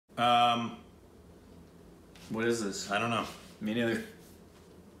What is this? I don't know. Me neither.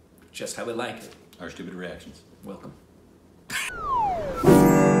 Just how we like it. Our stupid reactions. Welcome.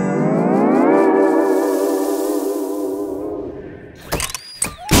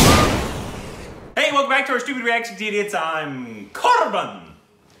 Hey, welcome back to our stupid reactions, idiots. I'm Corbin,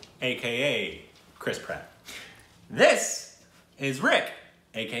 aka Chris Pratt. This is Rick,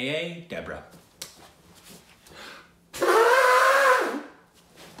 aka Deborah.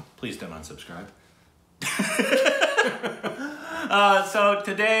 Please don't unsubscribe. So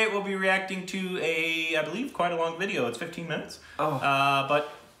today we'll be reacting to I believe, quite a long video. It's 15 minutes. Oh.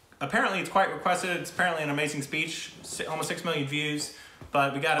 But apparently it's quite requested. It's apparently an amazing speech. Almost 6 million views.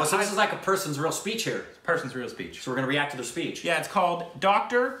 But we got so this is like a person's real speech here. Person's real speech. So we're going to react to their speech. Yeah, it's called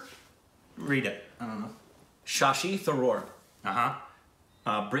Dr. Read it. I don't know. Shashi Tharoor.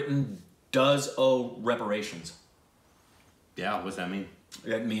 Britain does owe reparations. Yeah, what does that mean?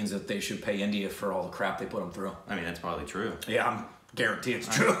 That means that they should pay India for all the crap they put them through. I mean, that's probably true. Yeah, I'm guaranteed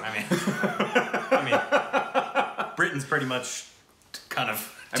it's true. I mean, Britain's pretty much kind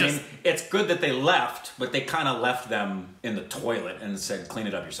of I mean, it's good that they left, but they kind of left them in the toilet and said, clean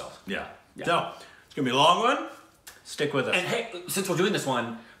it up yourself. Yeah. So, it's going to be a long one. Stick with us. And hey, since we're doing this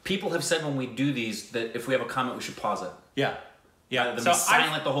one, people have said when we do these that if we have a comment, we should pause it. Yeah. Yeah. Rather than be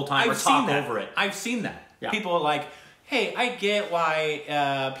silent the whole time or talk over it. I've seen that. Yeah. People are like, hey, I get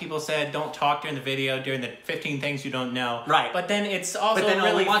why people said don't talk during the video, during the 15 things you don't know. Right. But then it's also really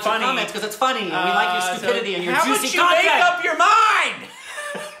funny. We want your comments because it's funny and we like your stupidity and your juicy content. How would you make up your mind?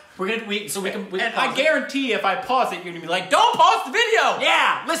 And I guarantee if I pause it, you're gonna be like, don't pause the video!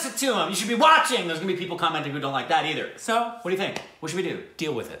 Yeah, listen to them. You should be watching. There's gonna be people commenting who don't like that either. So, what do you think? What should we do?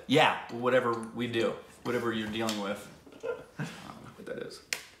 Deal with it. Yeah, whatever we do. Whatever you're dealing with. I don't know what that is.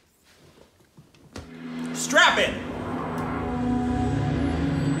 Strap in!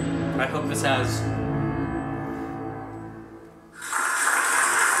 I hope this has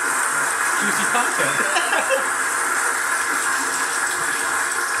juicy content.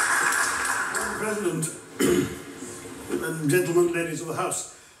 President and gentlemen, ladies of the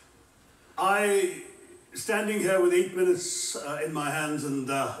House, standing here with 8 minutes in my hands and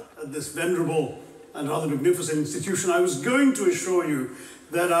this venerable and rather magnificent institution, I was going to assure you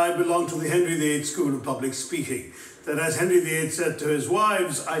that I belong to the Henry VIII School of Public Speaking, that as Henry VIII said to his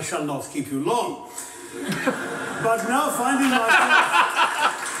wives, I shall not keep you long. But now finding myself...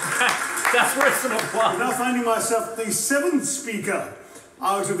 That's worth some applause. Now finding myself the 7th speaker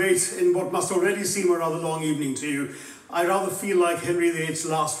out of 8 in what must already seem a rather long evening to you, I rather feel like Henry VIII's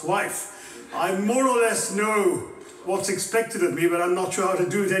last wife. I more or less know what's expected of me, but I'm not sure how to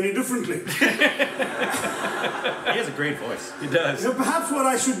do it any differently. He has a great voice. He does. So perhaps what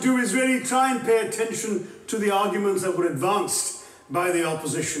I should do is really try and pay attention to the arguments that were advanced by the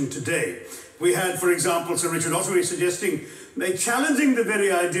opposition today. We had, for example, Sir Richard Ottery suggesting, challenging the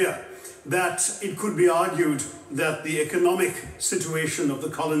very idea that it could be argued that the economic situation of the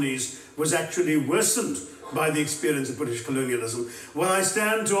colonies was actually worsened by the experience of British colonialism. Well, I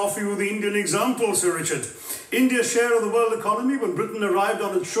stand to offer you the Indian example, Sir Richard. India's share of the world economy when Britain arrived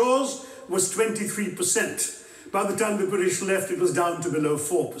on its shores was 23%. By the time the British left, it was down to below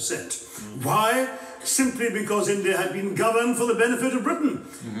 4%. Why? Simply because India had been governed for the benefit of Britain.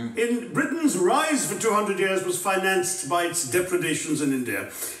 In Britain's rise for 200 years was financed by its depredations in India.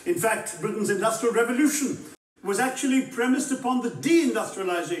 In fact, Britain's industrial revolution was actually premised upon the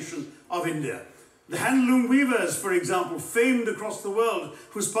deindustrialization of India. The handloom weavers, for example, famed across the world,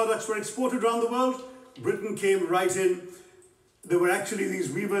 whose products were exported around the world, Britain came right in. There were actually these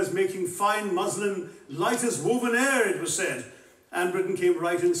weavers making fine muslin, light as woven air, it was said. And Britain came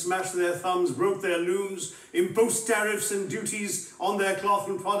right in, smashed their thumbs, broke their looms, imposed tariffs and duties on their cloth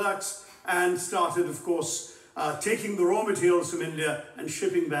and products, and started, of course, taking the raw materials from India and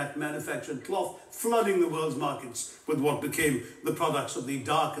shipping back manufactured cloth, flooding the world's markets with what became the products of the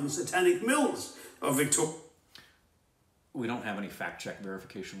dark and satanic mills of Victoria. We don't have any fact-check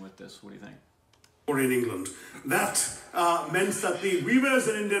verification with this. What do you think? Or in England. That meant that the weavers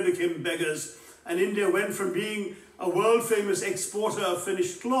in India became beggars, and India went from being a world-famous exporter of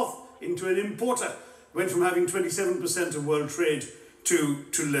finished cloth into an importer, went from having 27% of world trade to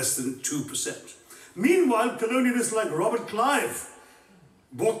less than 2%. Meanwhile, colonialists like Robert Clive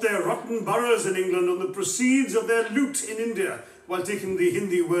bought their rotten boroughs in England on the proceeds of their loot in India, while taking the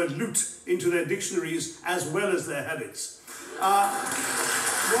Hindi word loot into their dictionaries as well as their habits.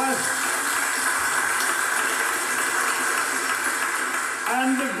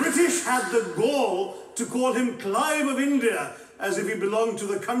 And the British had the gall to call him Clive of India, as if he belonged to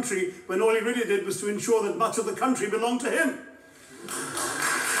the country, when all he really did was to ensure that much of the country belonged to him.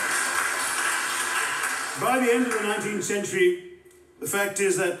 By the end of the 19th century, the fact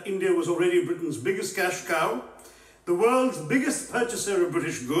is that India was already Britain's biggest cash cow, the world's biggest purchaser of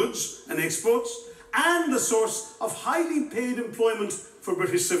British goods and exports, and the source of highly paid employment for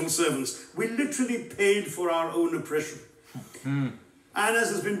British civil servants. We literally paid for our own oppression. And as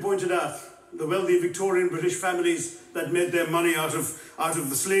has been pointed out, the wealthy Victorian British families that made their money out of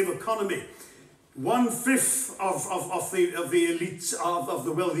the slave economy, 1/5 of the elites of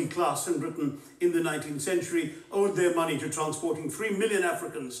the wealthy class in Britain in the 19th century owed their money to transporting 3 million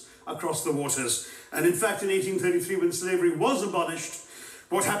Africans across the waters. And in fact, in 1833, when slavery was abolished,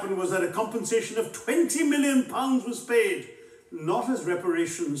 what happened was that a compensation of £20 million was paid, not as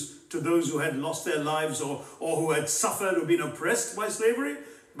reparations to those who had lost their lives or who had suffered or been oppressed by slavery,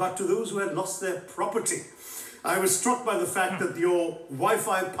 but to those who had lost their property. I was struck by the fact that your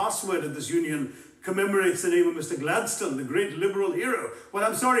Wi-Fi password at this union commemorates the name of Mr. Gladstone, the great liberal hero. Well,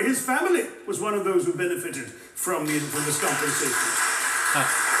 I'm sorry, his family was one of those who benefited from this compensation.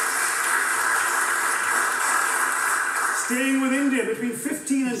 Staying with India, between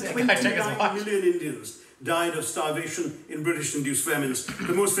 15 and 29 million Indians died of starvation in British-induced famines.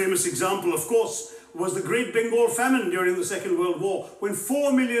 The most famous example, of course, was the Great Bengal Famine during the Second World War, when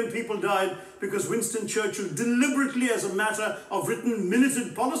 4 million people died because Winston Churchill, deliberately as a matter of written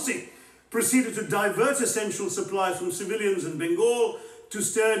minuted policy, proceeded to divert essential supplies from civilians in Bengal to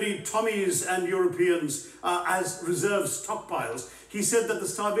sturdy Tommies and Europeans as reserve stockpiles. He said that the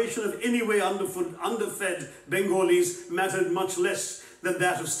starvation of anyway underfed Bengalis mattered much less than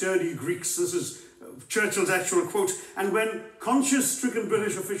that of sturdy Greeks. This is Churchill's actual quote. And when conscience-stricken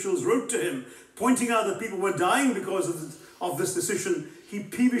British officials wrote to him, pointing out that people were dying because of this decision, he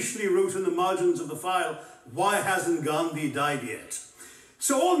peevishly wrote in the margins of the file, "Why hasn't Gandhi died yet?"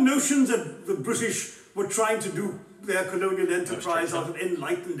 So all notions that the British were trying to do their colonial enterprise out of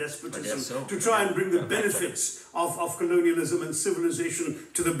enlightened despotism to try and bring the benefits of colonialism and civilization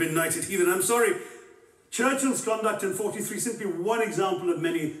to the benighted heathen. I'm sorry, Churchill's conduct in 43 is simply one example of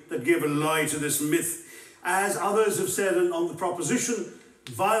many that gave a lie to this myth. As others have said on the proposition,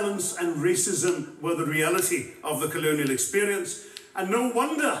 violence and racism were the reality of the colonial experience. And no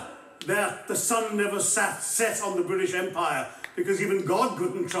wonder that the sun never set on the British Empire, because even God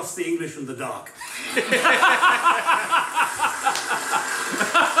couldn't trust the English in the dark. Let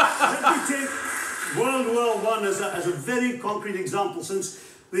me take World War I as a very concrete example, since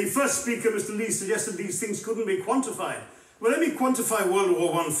the first speaker, Mr. Lee, suggested these things couldn't be quantified. Well, let me quantify World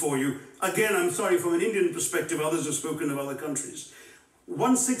War I for you. Again, I'm sorry, from an Indian perspective, others have spoken of other countries.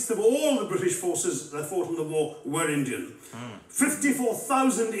 1/6 of all the British forces that fought in the war were Indian.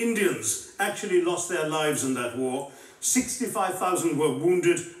 54,000 Indians actually lost their lives in that war. 65,000 were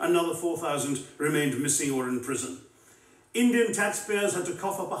wounded, another 4,000 remained missing or in prison. Indian taxpayers had to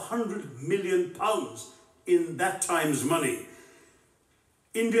cough up £100 million in that time's money.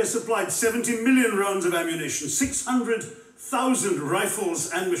 India supplied 70 million rounds of ammunition, 600,000 rifles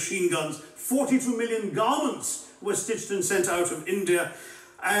and machine guns, 42 million garments were stitched and sent out of India,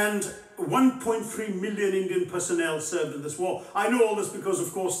 and 1.3 million Indian personnel served in this war. I know all this because,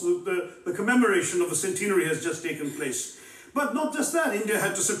 of course, the commemoration of the centenary has just taken place. But not just that, India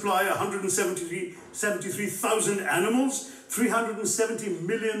had to supply 173,000 animals, 370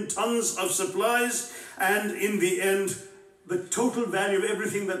 million tons of supplies, and in the end, the total value of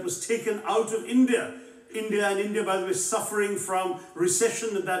everything that was taken out of India, India, by the way, suffering from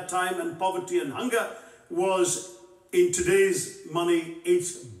recession at that time and poverty and hunger, was, in today's money,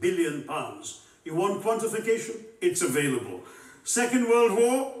 £8 billion. You want quantification? It's available. Second World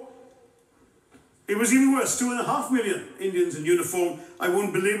War, it was even worse, 2.5 million Indians in uniform. I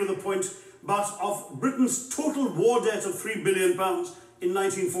won't belabor the point, but of Britain's total war debt of £3 billion, in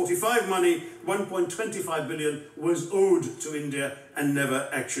 1945 money, 1.25 billion was owed to India and never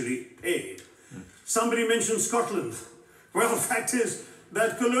actually paid. Somebody mentioned Scotland. Well, the fact is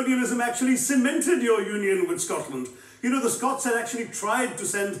that colonialism actually cemented your union with Scotland. You know, the Scots had actually tried to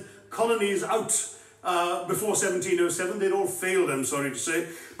send colonies out before 1707. They'd all failed, I'm sorry to say.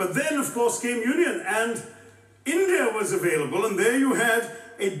 But then, of course, came union, and India was available, and there you had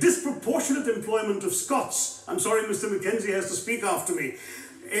a disproportionate employment of Scots. I'm sorry, Mr. Mackenzie has to speak after me.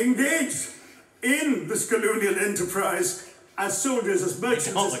 Engaged in this colonial enterprise as soldiers, as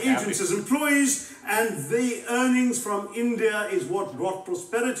merchants, as agents, as employees, and the earnings from India is what brought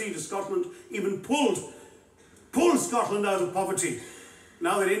prosperity to Scotland, even pulled Scotland out of poverty.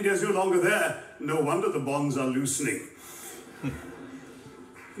 Now that India is no longer there, no wonder the bonds are loosening.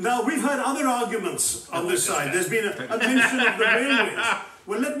 Now, we've heard other arguments on this side. There's been a mention of the railways.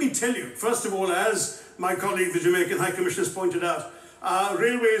 Well, let me tell you, first of all, as my colleague, the Jamaican High Commissioner, has pointed out,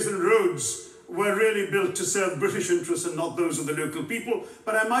 railways and roads were really built to serve British interests and not those of the local people.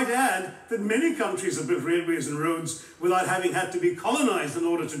 But I might add that many countries have built railways and roads without having had to be colonized in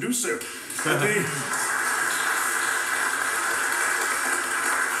order to do so.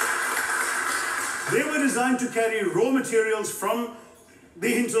 They were designed to carry raw materials from the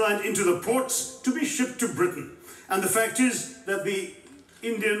hinterland into the ports to be shipped to Britain. And the fact is that the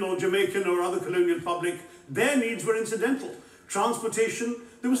Indian or Jamaican or other colonial public, their needs were incidental. Transportation,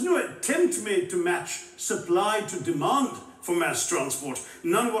 there was no attempt made to match supply to demand for mass transport,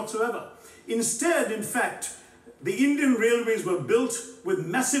 none whatsoever. Instead, in fact, the Indian railways were built with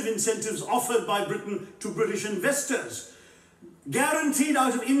massive incentives offered by Britain to British investors, guaranteed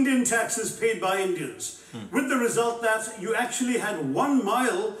out of Indian taxes paid by Indians, with the result that you actually had 1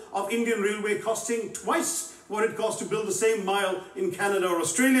 mile of Indian railway costing twice what it cost to build the same mile in Canada or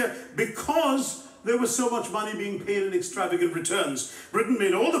Australia, because there was so much money being paid in extravagant returns. Britain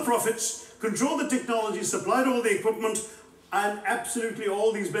made all the profits, controlled the technology, supplied all the equipment, and absolutely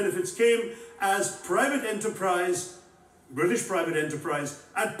all these benefits came as private enterprise, British private enterprise,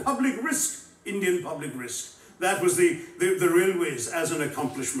 at public risk, Indian public risk. That was the railways as an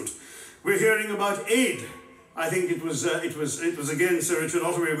accomplishment. We're hearing about aid. I think it was again, Sir Richard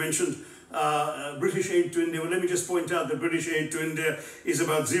Ottaway mentioned British aid to India. Well, let me just point out that British aid to India is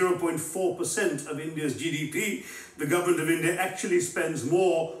about 0.4% of India's GDP. The government of India actually spends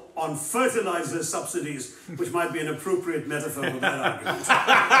more on fertilizer subsidies, which might be an appropriate metaphor for that argument. If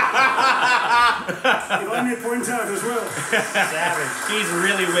I may point out as well. Savage. He's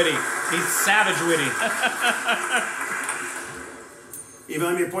really witty. He's savage witty. If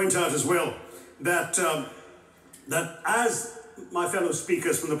I may point out as well that, that as my fellow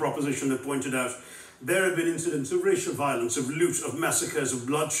speakers from the proposition have pointed out, there have been incidents of racial violence, of loot, of massacres, of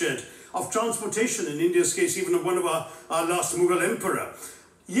bloodshed, of transportation, in India's case, even of one of our last Mughal emperor.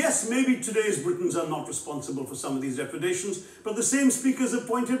 Yes, maybe today's Britons are not responsible for some of these depredations, but the same speakers have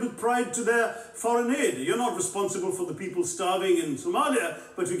pointed with pride to their foreign aid. You're not responsible for the people starving in Somalia,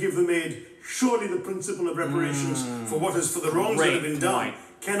 but you give them aid. Surely the principle of reparations for the wrongs that have been done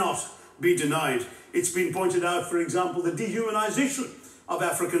cannot be denied. It's been pointed out, for example, the dehumanization of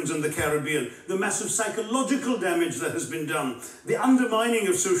Africans in the Caribbean, the massive psychological damage that has been done, the undermining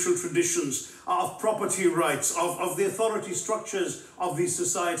of social traditions, of property rights, of the authority structures of these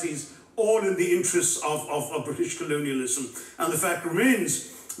societies, all in the interests of British colonialism. And the fact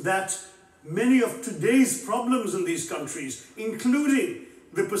remains that many of today's problems in these countries, including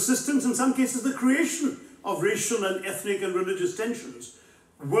the persistence, in some cases the creation of racial and ethnic and religious tensions,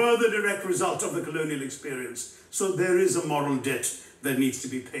 were the direct result of the colonial experience. So there is a moral debt that needs to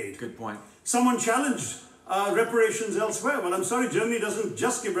be paid. Good point. Someone challenged reparations elsewhere. Well, I'm sorry, Germany doesn't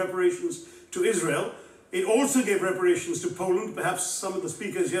just give reparations to Israel. It also gave reparations to Poland. Perhaps some of the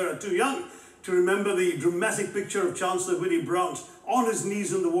speakers here are too young to remember the dramatic picture of Chancellor Willy Brandt on his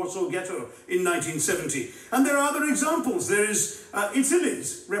knees in the Warsaw Ghetto in 1970. And there are other examples. There is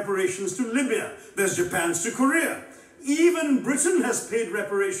Italy's reparations to Libya. There's Japan's to Korea. Even Britain has paid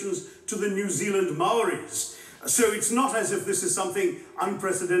reparations to the New Zealand Maoris. So it's not as if this is something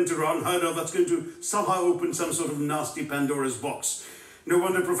unprecedented or unheard of that's going to somehow open some sort of nasty Pandora's box. No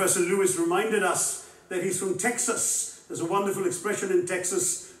wonder Professor Lewis reminded us that he's from Texas. There's a wonderful expression in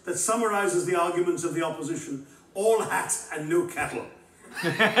Texas that summarizes the arguments of the opposition: all hat and no cattle.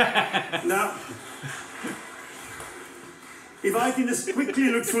 Now, if I can just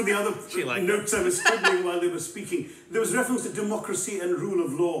quickly look through the other notes I was scribbling while they were speaking, there was reference to democracy and rule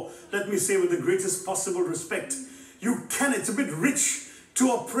of law. Let me say with the greatest possible respect, it's a bit rich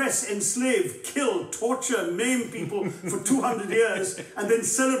to oppress, enslave, kill, torture, maim people for 200 years and then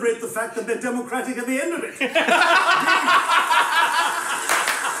celebrate the fact that they're democratic at the end of it. Great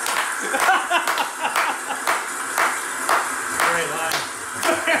line.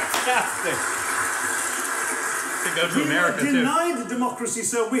 Fantastic. Go to America, we were denied democracy,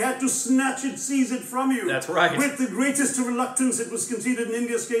 sir. We had to snatch it, seize it from you. That's right. With the greatest reluctance, it was conceded in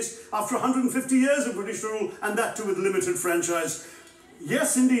India's case after 150 years of British rule, and that too with limited franchise.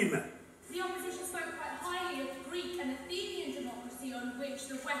 Yes, indeed, ma'am. The opposition spoke quite highly of Greek and Athenian democracy on which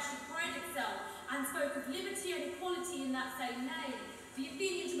the West should pride itself, and spoke of liberty and equality in that same name. The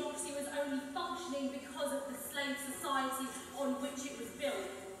Athenian democracy was only functioning because of the slave society on which it was built.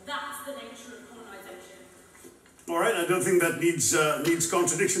 That's the nature of colonisation. All right, I don't think that needs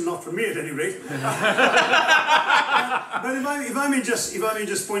contradiction, not from me at any rate. But if I may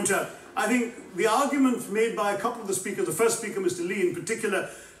just point out, I think the argument made by a couple of the speakers, the first speaker, Mr. Lee in particular,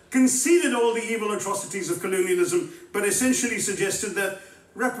 conceded all the evil atrocities of colonialism, but essentially suggested that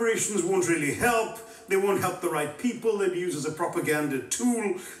reparations won't really help. They won't help the right people. They'll be used as a propaganda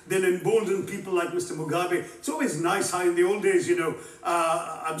tool. They'll embolden people like Mr. Mugabe. It's always nice how in the old days, you know,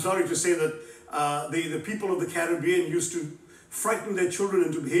 I'm sorry to say that the people of the Caribbean used to frighten their children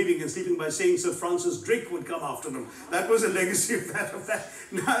into behaving and sleeping by saying Sir Francis Drake would come after them. That was a legacy of that.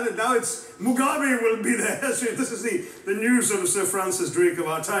 Now it's Mugabe will be there. This is the new sort of Sir Francis Drake of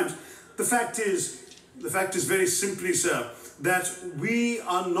our times. The fact is very simply, sir, that we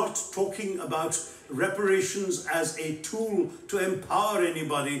are not talking about reparations as a tool to empower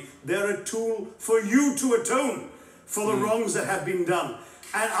anybody. They're a tool for you to atone for the wrongs that have been done.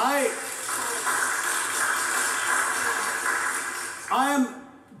 And I am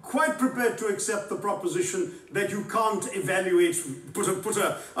quite prepared to accept the proposition that you can't evaluate, put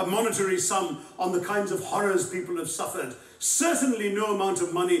a monetary sum on the kinds of horrors people have suffered. Certainly no amount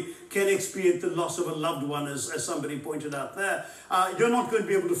of money can expiate the loss of a loved one, as somebody pointed out there. You're not going to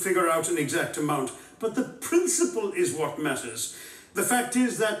be able to figure out an exact amount, but the principle is what matters. The fact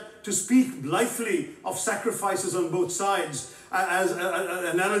is that to speak blithely of sacrifices on both sides, as an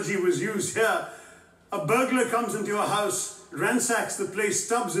analogy was used here, a burglar comes into your house, ransacks the place,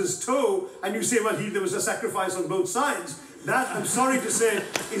 stubs his toe, and you say, well, there was a sacrifice on both sides. That, I'm sorry to say,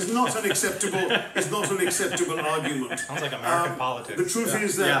 is not an acceptable argument. Sounds like American politics. The truth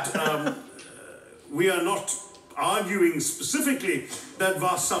is that we are not arguing specifically that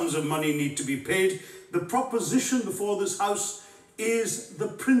vast sums of money need to be paid. The proposition before this House is the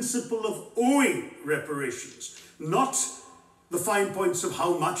principle of owing reparations, not the fine points of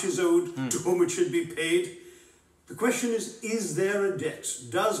how much is owed, to whom it should be paid. The question is there a debt?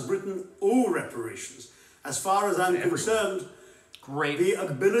 Does Britain owe reparations? As far as I'm concerned, the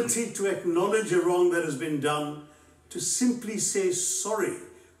ability to acknowledge a wrong that has been done, to simply say sorry,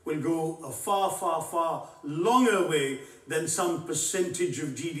 will go a far, far, far longer way than some percentage of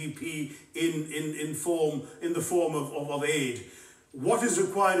GDP in the form of aid. What is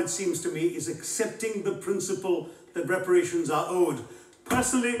required, it seems to me, is accepting the principle that reparations are owed.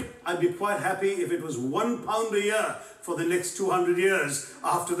 Personally, I'd be quite happy if it was £1 a year for the next 200 years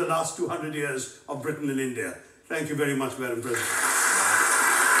after the last 200 years of Britain and India. Thank you very much, Madam President.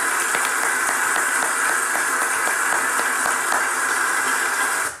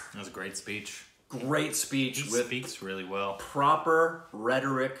 That was a great speech. Great speech. He speaks really well. Proper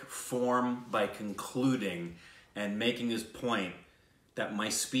rhetoric form by concluding and making his point that my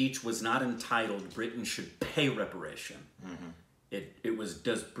speech was not entitled Britain should pay reparation. It was,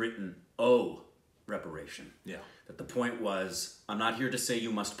 does Britain owe reparation? Yeah. That the point was, I'm not here to say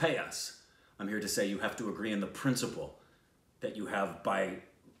you must pay us. I'm here to say you have to agree in the principle that you have by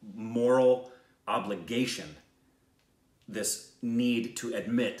moral obligation this need to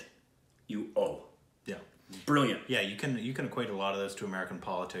admit you owe. Yeah. Brilliant. Yeah, you can equate a lot of this to American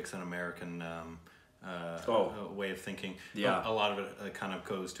politics and American way of thinking. Yeah. A lot of it kind of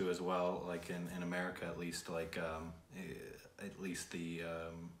goes to as well, like in America at least, like at least the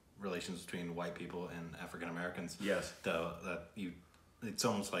relations between white people and African Americans. Yes. It's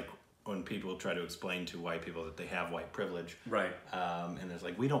almost like when people try to explain to white people that they have white privilege. Right. And it's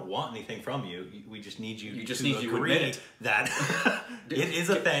like, we don't want anything from you. We just need you. Just to need you to admit it. that it is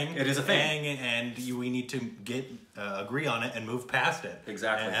a thing. It is a thing, and we need to agree on it and move past it.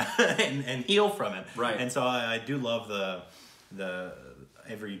 Exactly. And heal from it. Right. And so I do love the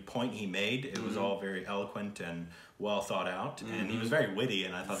every point he made. It was all very eloquent and well thought out, and he was very witty,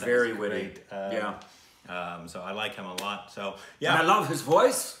 and I thought that was great. So I like him a lot. So yeah, and I love his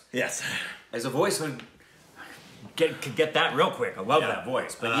voice. Yes, as a voice would get that real quick. I love that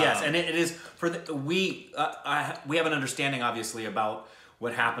voice. But yes, and it is for we have an understanding obviously about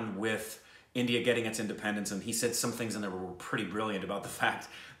what happened with India getting its independence, and he said some things in there were pretty brilliant about the fact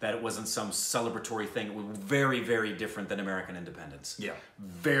that it wasn't some celebratory thing. It was very, very different than American independence. Yeah,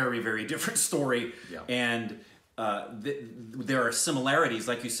 very, very different story. Yeah, and there are similarities,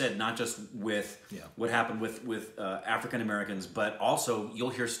 like you said, not just with what happened with African Americans, but also you'll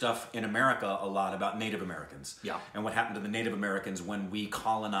hear stuff in America a lot about Native Americans. Yeah, and what happened to the Native Americans when we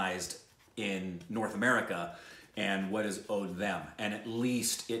colonized in North America, and what is owed them, and at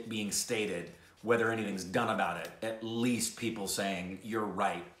least it being stated, whether anything's done about it, at least people saying, you're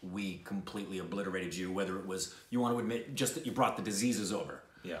right, we completely obliterated you, whether it was, you want to admit just that you brought the diseases over.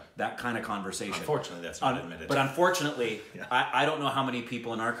 Yeah. That kind of conversation. Unfortunately, that's not admitted. But unfortunately, I don't know how many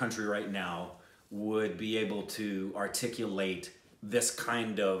people in our country right now would be able to articulate this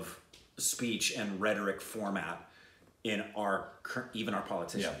kind of speech and rhetoric format in even our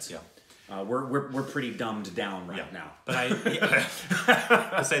politicians. Yeah. We're pretty dumbed down right now. But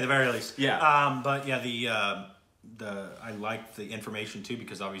to say the very least. Yeah. But yeah, I liked the information too,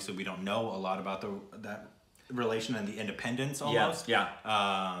 because obviously we don't know a lot about that relation and the independence almost.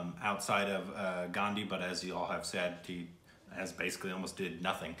 Outside of Gandhi, but as you all have said, he has basically almost did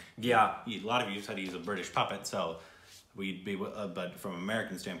nothing. A lot of you said he's a British puppet, so we'd be, but from an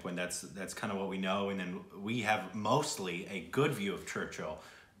American standpoint, that's kind of what we know. And then we have mostly a good view of Churchill.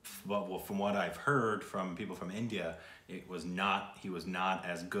 Well, from what I've heard from people from India, he was not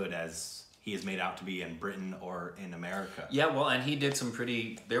as good as he is made out to be in Britain or in America. Yeah, well, and he did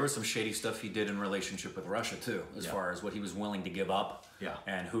there was some shady stuff he did in relationship with Russia too, as far as what he was willing to give up.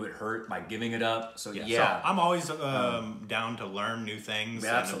 And who it hurt by giving it up. So So I'm always down to learn new things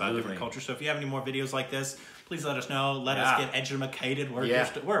and about different cultures. So if you have any more videos like this, please let us know. Let us get educated.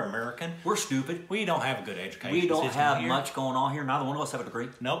 We're American. We're stupid. We don't have a good education. We don't have much going on here. Neither one of us have a degree.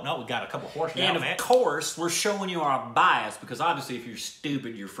 Nope, we got a couple horses. And of course, we're showing you our bias, because obviously if you're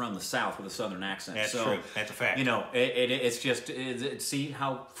stupid, you're from the South with a Southern accent. That's true. That's a fact. You know, it's just, see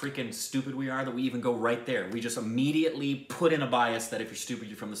how freaking stupid we are that we even go right there. We just immediately put in a bias that if you're stupid,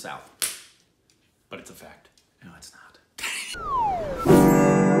 you're from the South. But it's a fact. No, it's not.